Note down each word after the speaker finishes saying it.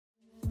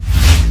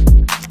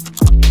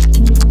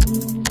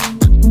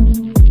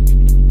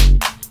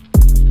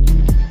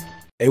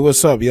Hey,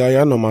 what's up, y'all?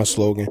 Y'all know my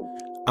slogan.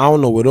 I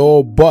don't know it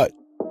all, but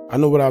I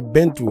know what I've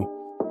been through.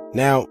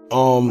 Now,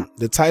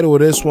 the title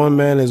of this one,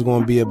 man, is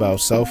going to be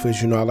about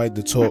selfish. You know, I like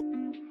to talk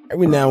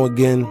every now and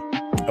again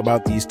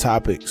about these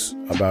topics,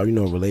 about, you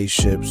know,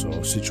 relationships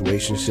or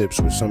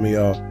situationships with some of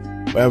y'all.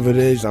 Whatever it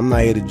is, I'm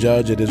not here to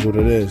judge. It is what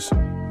it is.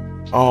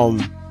 A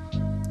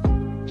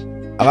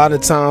lot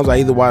of times I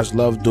either watch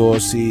Love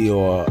Dorsey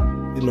or,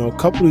 you know, a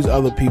couple of these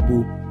other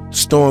people,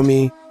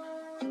 Stormy,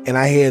 and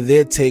I hear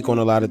their take on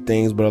a lot of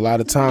things. But a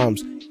lot of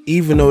times,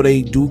 even though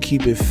they do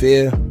keep it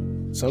fair,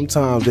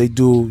 sometimes they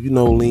do, you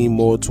know, lean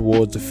more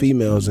towards the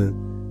females,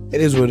 and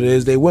it is what it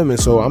is. They women,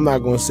 so I'm not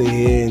going to sit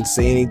here and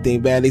say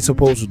anything bad. They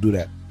supposed to do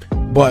that.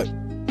 But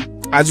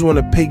I just want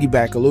to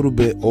piggyback a little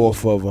bit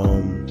off of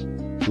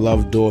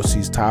Love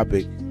Dorsey's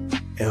topic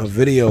and her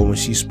video when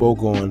she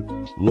spoke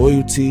on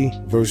loyalty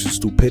versus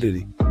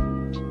stupidity.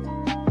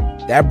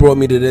 That brought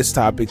me to this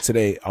topic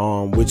today,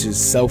 which is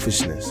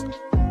selfishness.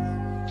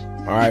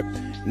 All right.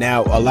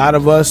 Now, a lot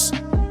of us,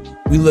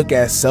 we look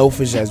at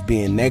selfish as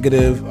being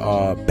negative,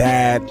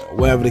 bad,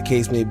 whatever the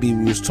case may be.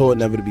 We was taught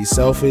never to be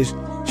selfish.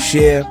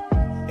 Share,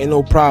 ain't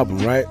no problem,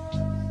 right?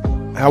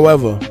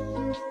 However,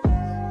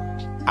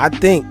 I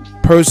think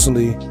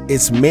personally,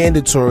 it's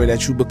mandatory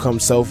that you become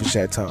selfish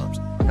at times.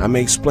 I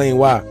may explain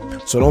why.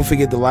 So don't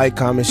forget to like,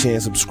 comment, share,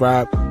 and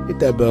subscribe. Hit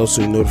that bell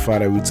so you're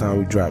notified every time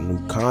we drop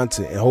new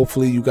content. And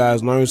hopefully you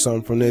guys learn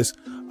something from this.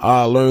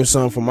 Learn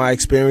something from my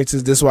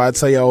experiences. This is why I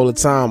tell you all the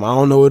time, I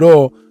don't know it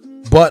all,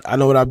 but I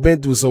know what I've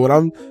been through. So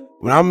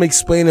when I'm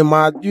explaining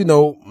my, you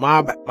know,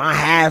 my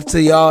half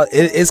to y'all,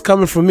 it's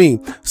coming from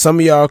me. Some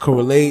of y'all can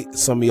relate,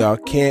 some of y'all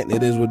can't.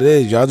 It is what it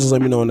is. Y'all just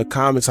let me know in the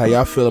comments how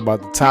y'all feel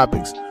about the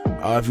topics.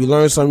 If you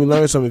learn something, you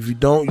learn something. If you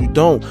don't, you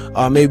don't.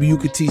 Maybe you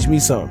could teach me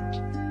something.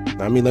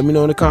 I mean, let me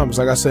know in the comments,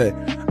 like I said.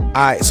 All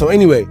right, so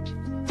anyway,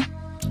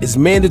 it's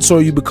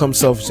mandatory you become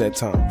selfish at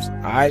times.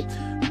 All right,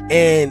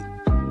 and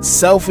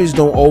selfish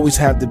don't always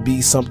have to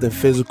be something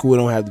physical. It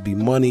don't have to be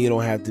money. It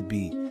don't have to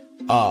be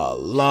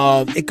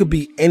love. It could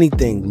be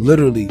anything.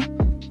 Literally,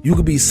 you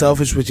could be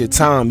selfish with your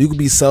time. You could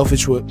be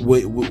selfish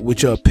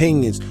with your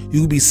opinions.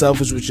 You could be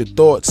selfish with your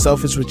thoughts,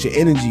 selfish with your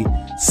energy,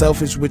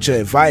 selfish with your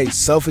advice,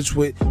 selfish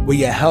with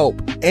your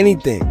help,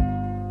 anything.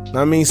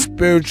 I mean,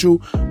 spiritual,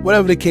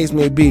 whatever the case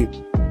may be.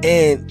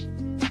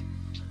 And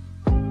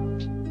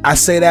I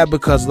say that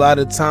because a lot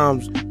of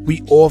times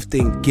we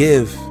often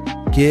give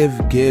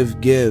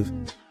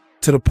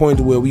to the point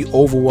where we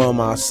overwhelm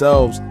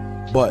ourselves,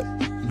 but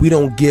we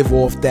don't give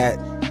off that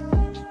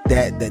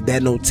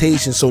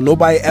notation. So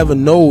nobody ever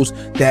knows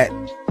that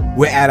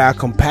we're at our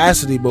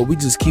capacity, but we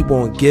just keep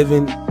on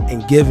giving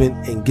and giving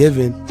and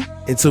giving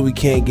until we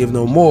can't give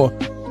no more.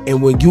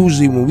 And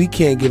usually when we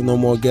can't give no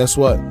more, guess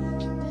what?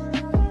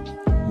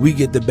 We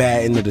get the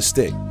bad end of the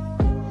stick.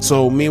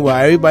 So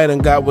meanwhile, everybody done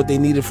got what they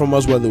needed from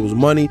us, whether it was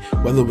money,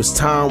 whether it was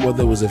time,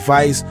 whether it was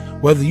advice,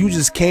 whether you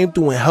just came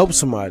through and helped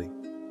somebody.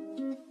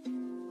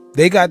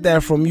 They got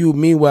that from you.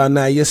 Meanwhile,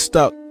 now you're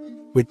stuck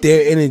with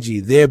their energy,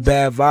 their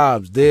bad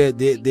vibes,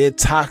 their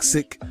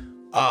toxic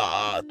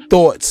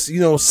thoughts,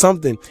 you know,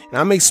 something. And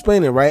I'm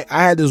explaining, right?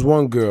 I had this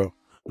one girl,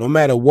 no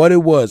matter what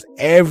it was,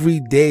 every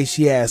day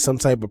she had some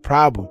type of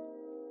problem.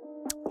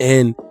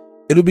 And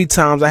it'll be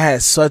times I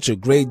had such a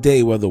great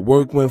day, whether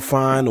work went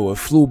fine or it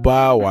flew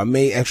by or I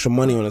made extra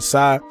money on the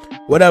side,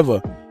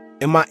 whatever.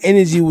 And my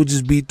energy would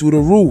just be through the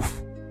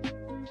roof.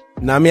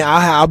 Now, I mean,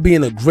 I'll be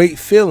in a great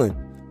feeling.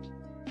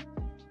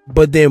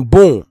 But then,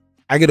 boom,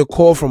 I get a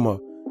call from her.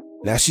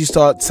 Now, she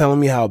started telling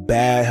me how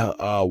bad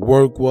her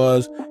work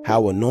was,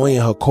 how annoying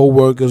her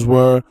co-workers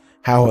were,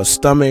 how her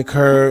stomach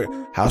hurt,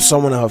 how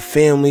someone in her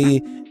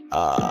family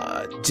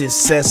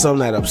just said something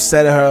that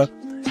upset her.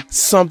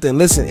 Something,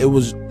 listen, it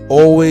was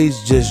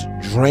always just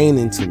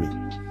draining to me.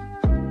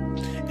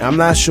 And I'm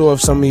not sure if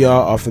some of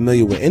y'all are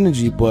familiar with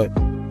energy, but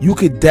you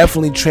could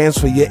definitely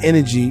transfer your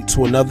energy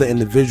to another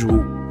individual,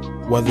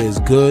 whether it's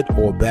good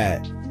or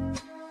bad.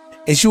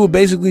 And she would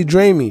basically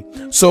drain me.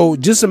 So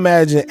just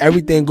imagine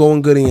everything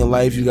going good in your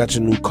life. You got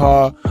your new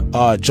car,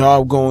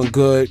 job going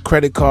good,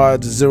 credit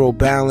cards, zero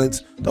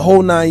balance, the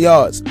whole 9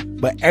 yards.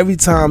 But every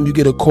time you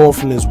get a call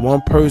from this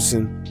one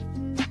person,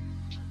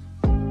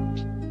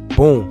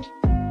 boom,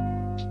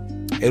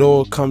 it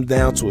all comes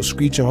down to a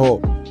screeching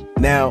halt.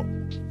 Now,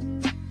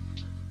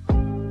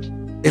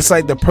 it's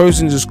like the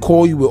person just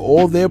call you with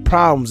all their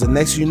problems, and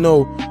next thing you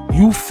know,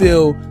 you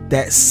feel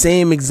that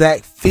same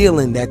exact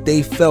feeling that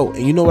they felt.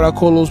 And you know what I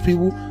call those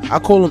people? I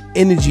call them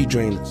energy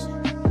drainers.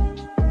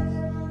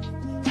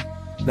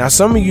 Now,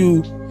 some of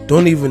you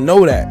don't even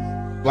know that.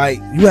 Like,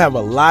 you have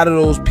a lot of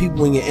those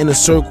people in your inner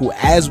circle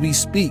as we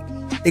speak.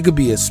 It could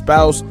be a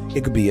spouse,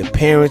 it could be your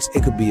parents,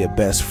 it could be a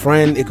best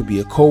friend, it could be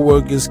your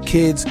co-workers,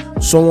 kids,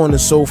 so on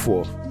and so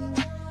forth.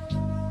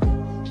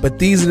 But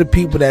these are the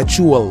people that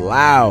you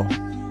allow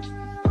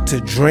to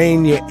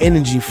drain your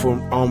energy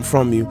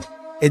from you.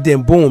 And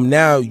then boom,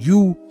 now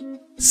you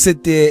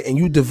sit there and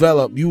you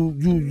develop,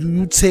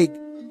 you take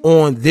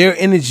on their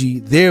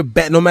energy, their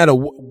no matter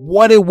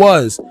what it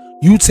was,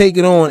 you take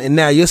it on, and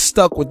now you're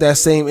stuck with that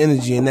same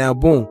energy. And now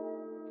boom,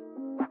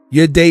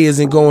 your day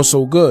isn't going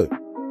so good.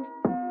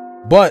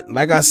 But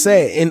like I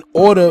said, in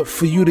order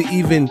for you to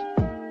even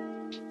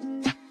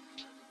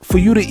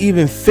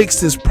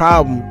fix this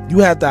problem, you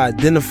have to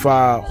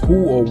identify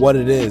who or what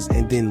it is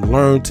and then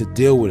learn to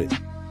deal with it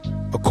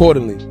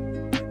accordingly.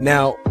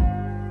 Now,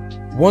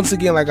 once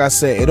again, like I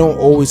said, it don't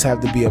always have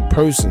to be a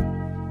person.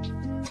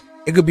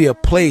 It could be a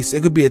place,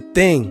 it could be a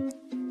thing,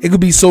 it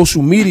could be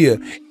social media.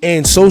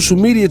 And social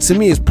media to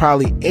me is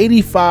probably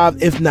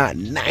 85 if not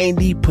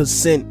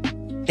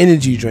 90%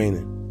 energy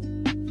draining.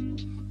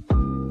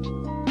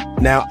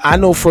 Now, I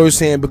know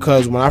firsthand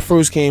because when I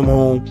first came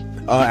home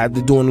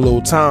after doing a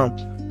little time,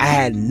 I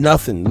had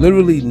nothing,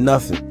 literally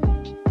nothing.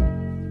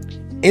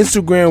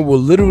 Instagram will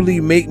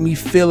literally make me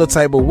feel a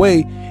type of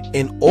way,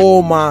 and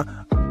all my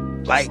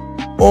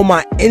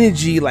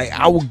energy, like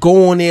I would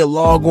go on there,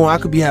 log on, I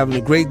could be having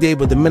a great day,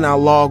 but the minute I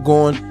log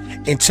on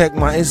and check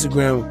my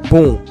Instagram,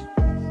 boom,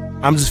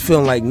 I'm just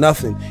feeling like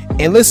nothing.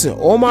 And listen,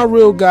 all my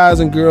real guys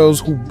and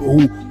girls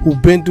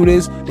who've been through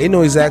this, they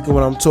know exactly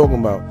what I'm talking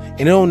about.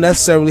 And it don't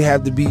necessarily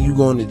have to be you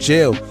going to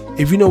jail.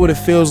 If you know what it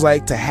feels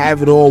like to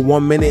have it all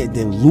 1 minute and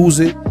then lose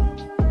it,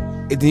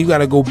 and then you got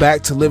to go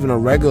back to living a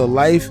regular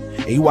life,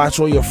 and you watch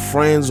all your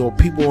friends or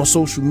people on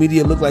social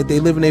media look like they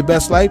living their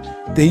best life,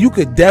 then you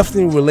could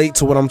definitely relate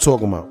to what I'm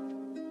talking about.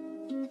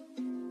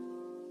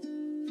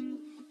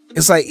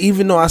 It's like,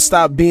 even though I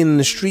stopped being in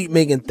the street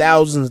making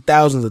thousands and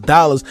thousands of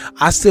dollars,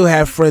 I still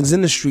have friends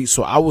in the street,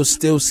 so I would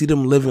still see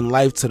them living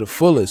life to the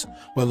fullest,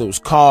 whether it was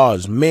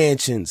cars,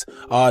 mansions,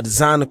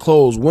 designer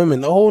clothes,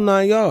 women, the whole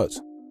 9 yards.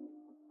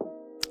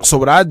 So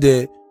what I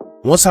did,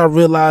 once I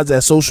realized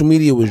that social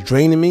media was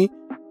draining me,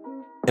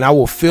 and I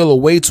will feel a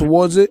way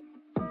towards it,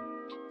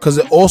 because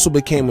it also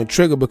became a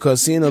trigger, because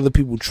seeing other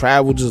people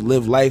travel, just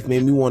live life,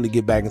 made me want to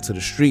get back into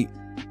the street.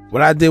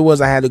 What I did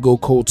was I had to go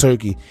cold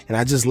turkey, and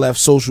I just left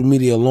social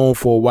media alone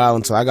for a while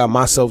until I got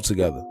myself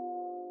together.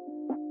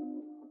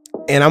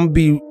 And I'm gonna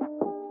be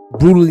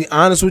brutally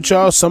honest with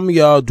y'all, some of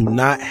y'all do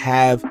not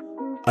have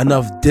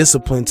enough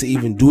discipline to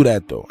even do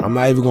that though. I'm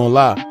not even gonna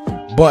lie.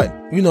 But,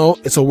 you know,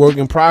 it's a work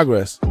in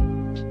progress.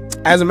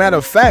 As a matter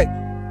of fact,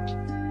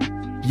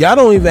 y'all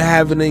don't even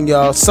have it in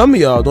y'all. Some of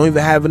y'all don't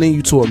even have it in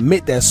you to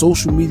admit that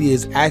social media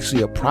is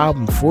actually a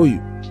problem for you.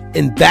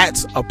 And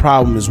that's a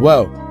problem as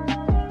well.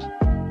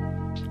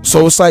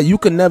 So it's like you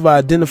can never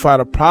identify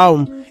the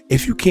problem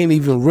if you can't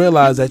even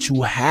realize that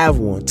you have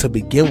one to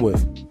begin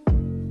with.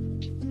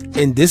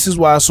 And this is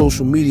why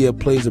social media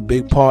plays a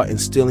big part in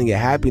stealing your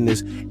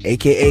happiness,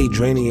 aka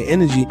draining your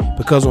energy,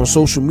 because on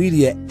social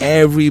media,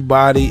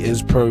 everybody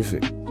is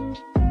perfect.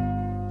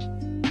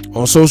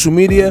 On social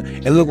media,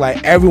 it looks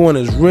like everyone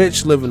is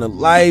rich, living a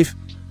life,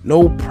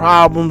 no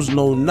problems,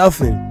 no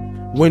nothing.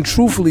 When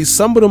truthfully,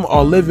 some of them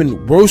are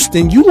living worse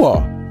than you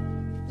are.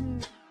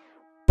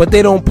 But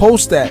they don't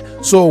post that.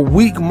 So a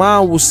weak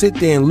mind will sit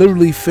there and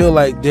literally feel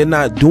like they're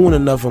not doing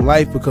enough in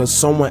life because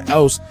someone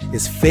else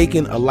is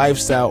faking a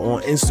lifestyle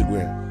on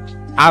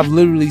Instagram. I've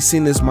literally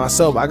seen this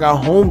myself. I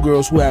got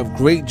homegirls who have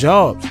great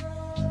jobs,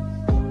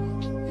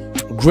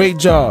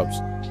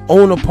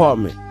 own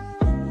apartment,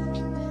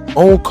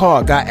 own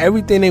car, got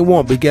everything they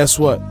want, but guess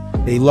what?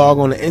 They log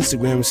on to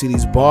Instagram and see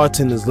these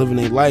bartenders living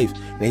their life.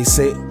 They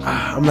say,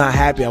 I'm not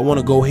happy. I want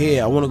to go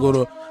here. I want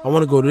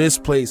to go to this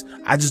place.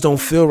 I just don't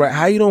feel right.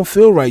 How you don't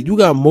feel right? You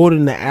got more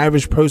than the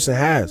average person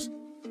has.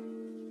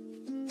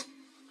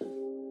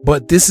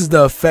 But this is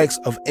the effects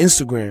of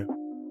Instagram.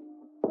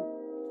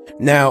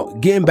 Now,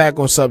 getting back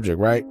on subject,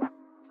 right?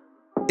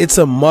 It's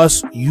a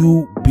must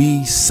you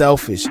be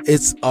selfish.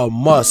 It's a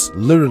must,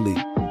 literally.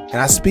 And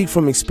I speak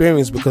from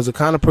experience because the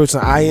kind of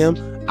person I am,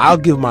 I'll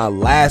give my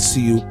last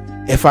to you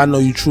if I know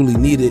you truly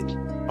need it.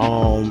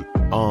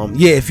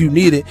 If you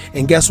need it.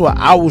 And guess what?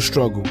 I will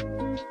struggle.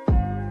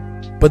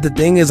 But the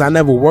thing is, I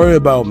never worry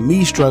about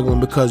me struggling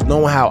because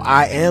knowing how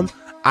I am,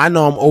 I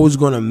know I'm always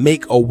going to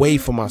make a way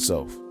for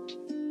myself.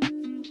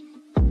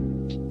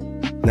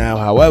 Now,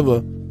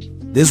 however,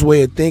 this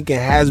way of thinking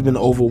has been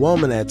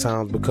overwhelming at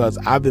times because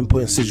I've been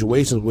put in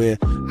situations where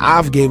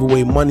I've gave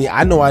away money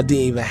I know I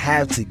didn't even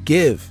have to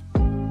give.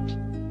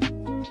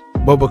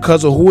 But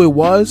because of who it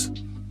was,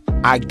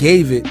 I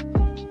gave it,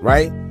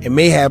 right? It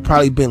may have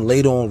probably been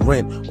late on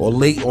rent or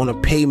late on a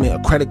payment,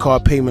 a credit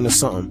card payment or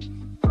something.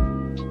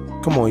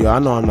 Come on, y'all. I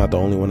know I'm not the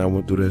only one that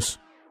went through this.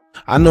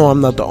 I know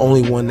I'm not the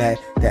only one that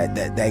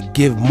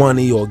give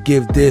money or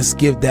give this,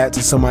 give that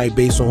to somebody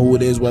based on who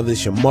it is, whether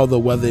it's your mother,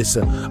 whether it's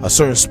a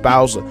certain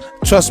spouse.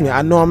 Trust me,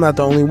 I know I'm not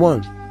the only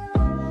one.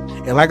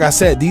 And like I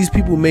said, these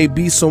people may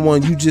be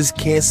someone you just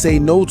can't say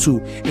no to,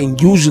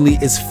 and usually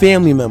it's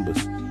family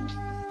members.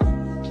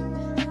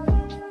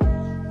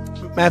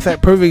 Matter of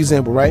fact, perfect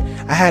example, right?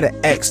 I had an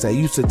ex that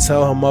used to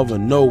tell her mother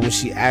no when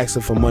she asked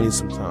her for money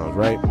sometimes,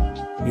 right?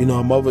 You know,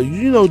 her mother,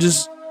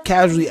 just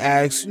casually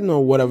asks,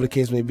 whatever the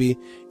case may be.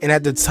 And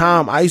at the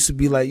time, I used to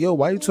be like, yo,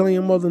 why you telling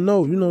your mother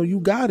no? You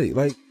got it.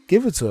 Like,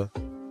 give it to her.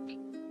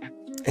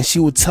 And she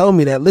would tell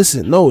me that,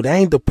 listen, no, that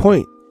ain't the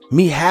point.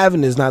 Me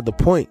having is not the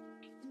point.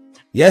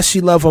 Yes,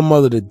 she loved her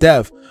mother to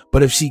death,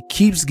 but if she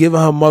keeps giving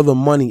her mother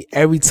money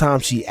every time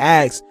she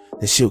asks,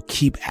 then she'll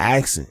keep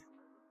asking.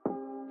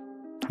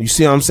 You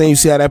see what I'm saying? You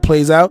see how that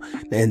plays out?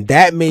 And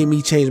that made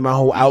me change my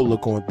whole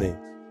outlook on things.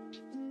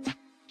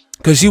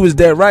 Because she was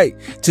dead right.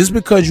 Just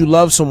because you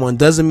love someone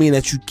doesn't mean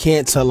that you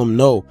can't tell them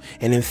no.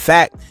 And in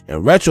fact, in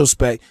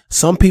retrospect,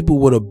 some people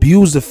would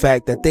abuse the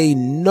fact that they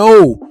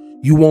know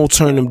you won't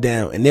turn them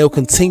down, and they'll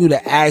continue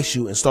to ask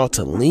you and start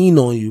to lean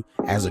on you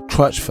as a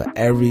crutch for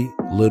every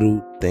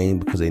little thing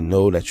because they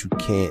know that you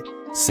can't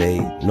say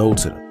no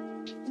to them.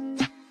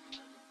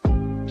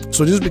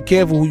 So just be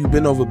careful who you've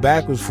been over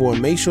backwards for,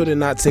 and make sure they're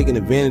not taking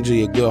advantage of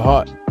your good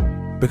heart,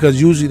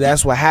 because usually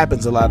that's what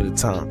happens a lot of the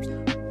times.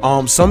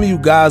 Some of you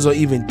guys are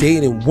even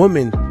dating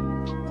women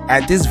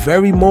at this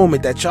very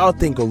moment that y'all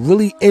think are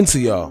really into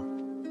y'all,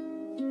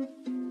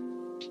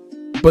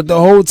 but the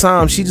whole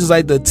time she just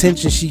like the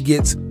attention she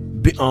gets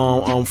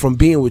from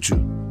being with you,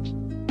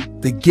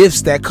 the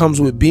gifts that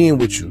comes with being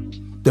with you,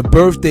 the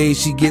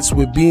birthdays she gets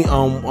with being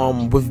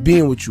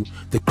with you,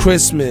 the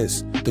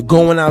Christmas, the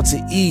going out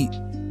to eat,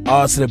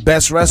 to the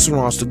best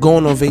restaurants, to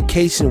going on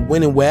vacation,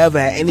 winning wherever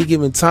at any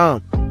given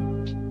time.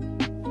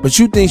 But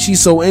you think she's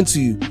so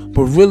into you,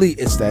 but really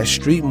it's that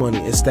street money,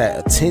 it's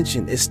that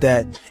attention, it's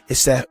that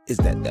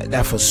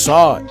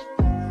facade.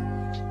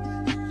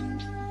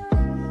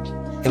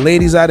 And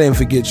ladies, I didn't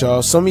forget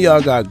y'all. Some of y'all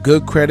got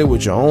good credit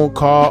with your own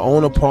car,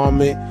 own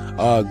apartment,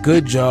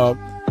 good job,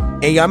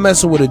 and y'all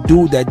messing with a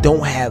dude that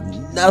don't have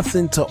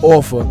nothing to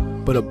offer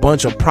but a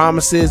bunch of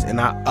promises and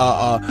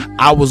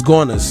I was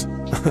gonnas.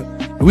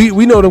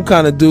 we know them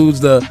kind of dudes.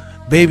 The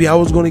baby, I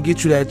was gonna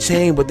get you that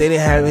chain, but they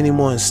didn't have any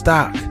more in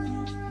stock.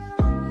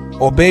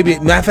 Or baby,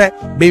 matter of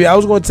fact, baby, I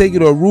was gonna take you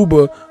to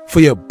Aruba for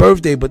your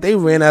birthday, but they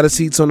ran out of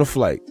seats on the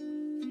flight.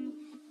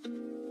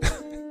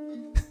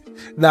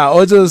 Nah,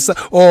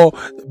 or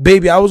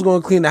baby, I was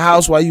gonna clean the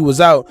house while you was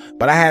out,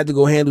 but I had to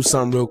go handle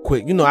something real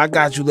quick. You know, I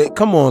got you late.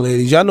 Come on,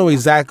 ladies, y'all know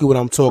exactly what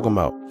I'm talking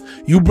about.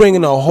 You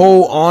bringing a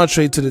whole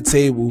entree to the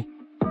table,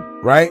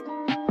 right?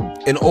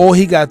 And all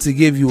he got to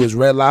give you is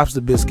Red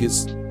Lobster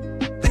biscuits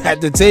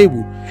at the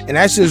table, and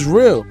that's just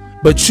real.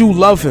 But you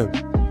love him.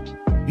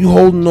 You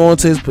holding on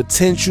to his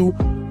potential,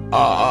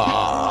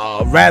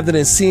 rather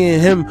than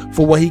seeing him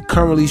for what he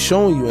currently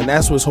showing you, and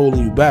that's what's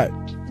holding you back.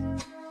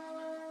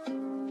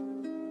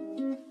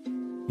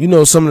 You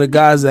know, some of the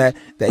guys that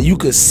you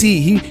could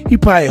see, he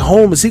probably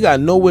homeless. He got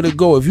nowhere to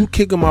go. If you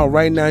kick him out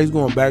right now, he's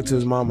going back to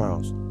his mama's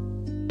house.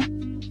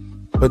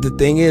 But the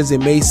thing is, it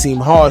may seem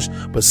harsh,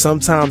 but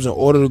sometimes in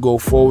order to go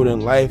forward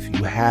in life,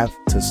 you have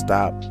to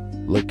stop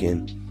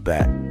looking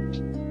back.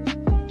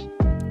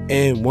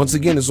 And once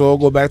again, it's all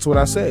go back to what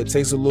I said. It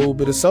takes a little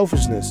bit of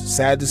selfishness.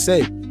 Sad to say.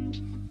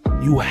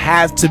 You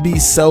have to be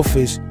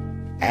selfish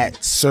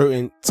at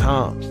certain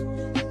times.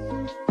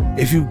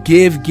 If you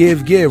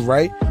give,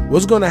 right?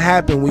 What's going to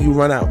happen when you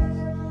run out?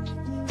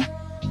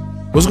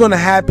 What's going to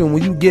happen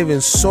when you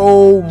giving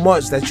so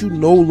much that you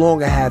no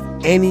longer have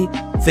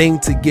anything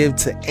to give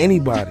to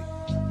anybody?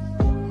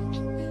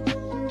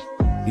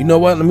 You know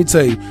what? Let me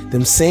tell you,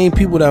 them same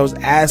people that was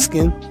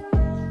asking,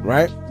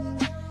 right?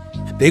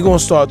 They going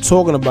to start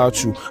talking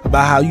about you,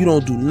 about how you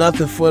don't do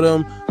nothing for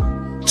them.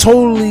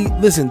 Totally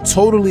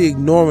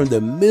ignoring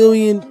the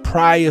million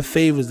prior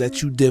favors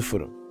that you did for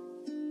them.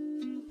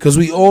 Because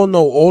we all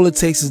know all it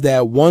takes is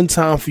that one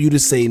time for you to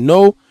say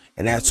no,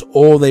 and that's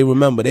all they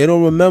remember. They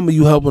don't remember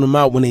you helping them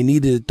out when they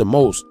needed it the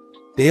most.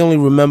 They only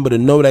remember the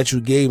no that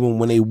you gave them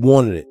when they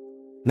wanted it.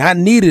 Not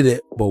needed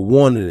it, but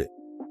wanted it.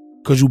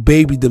 Because you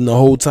babied them the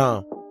whole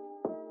time.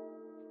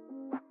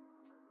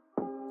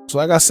 So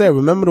like I said,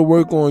 remember to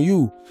work on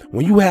you.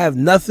 When you have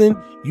nothing,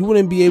 you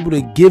wouldn't be able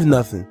to give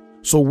nothing.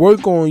 So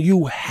work on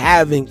you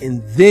having,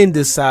 and then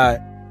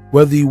decide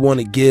whether you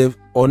want to give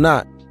or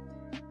not.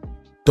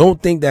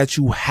 Don't think that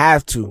you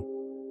have to.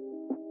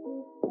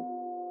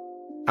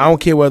 I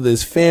don't care whether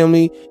it's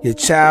family, your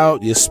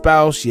child, your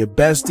spouse, your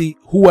bestie,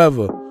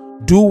 whoever.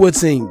 Do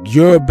what's in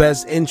your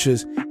best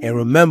interest, and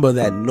remember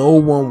that no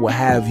one will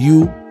have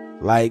you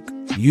like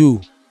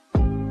you.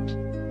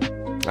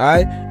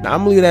 Alright? Now I'm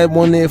gonna leave that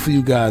one there for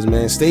you guys,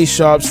 man. Stay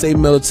sharp, stay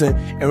militant,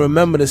 and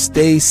remember to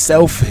stay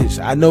selfish.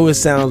 I know it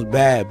sounds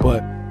bad,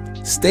 but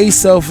stay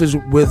selfish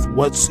with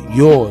what's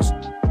yours.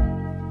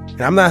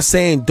 And I'm not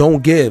saying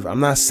don't give. I'm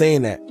not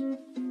saying that.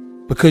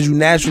 Because you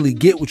naturally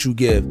get what you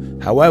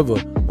give. However,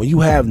 when you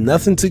have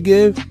nothing to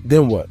give,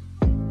 then what?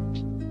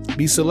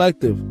 Be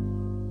selective.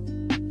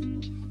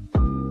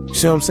 You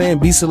see what I'm saying?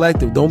 Be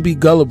selective. Don't be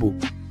gullible.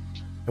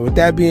 And with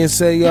that being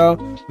said, y'all,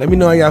 let me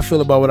know how y'all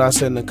feel about what I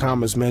said in the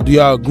comments, man. Do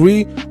y'all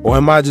agree? Or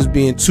am I just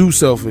being too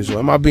selfish? Or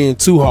am I being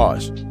too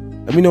harsh?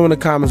 Let me know in the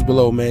comments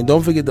below, man.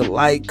 Don't forget to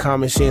like,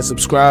 comment, share, and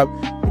subscribe.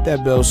 Hit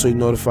that bell so you're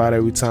notified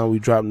every time we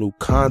drop new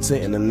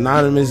content. And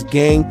Anonymous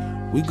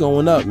gang, we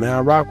going up, man. I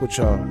rock with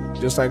y'all.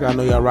 Just like I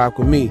know y'all rock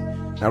with me.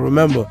 Now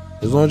remember,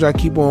 as long as y'all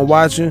keep on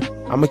watching,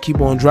 I'm going to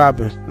keep on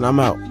dropping. And I'm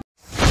out.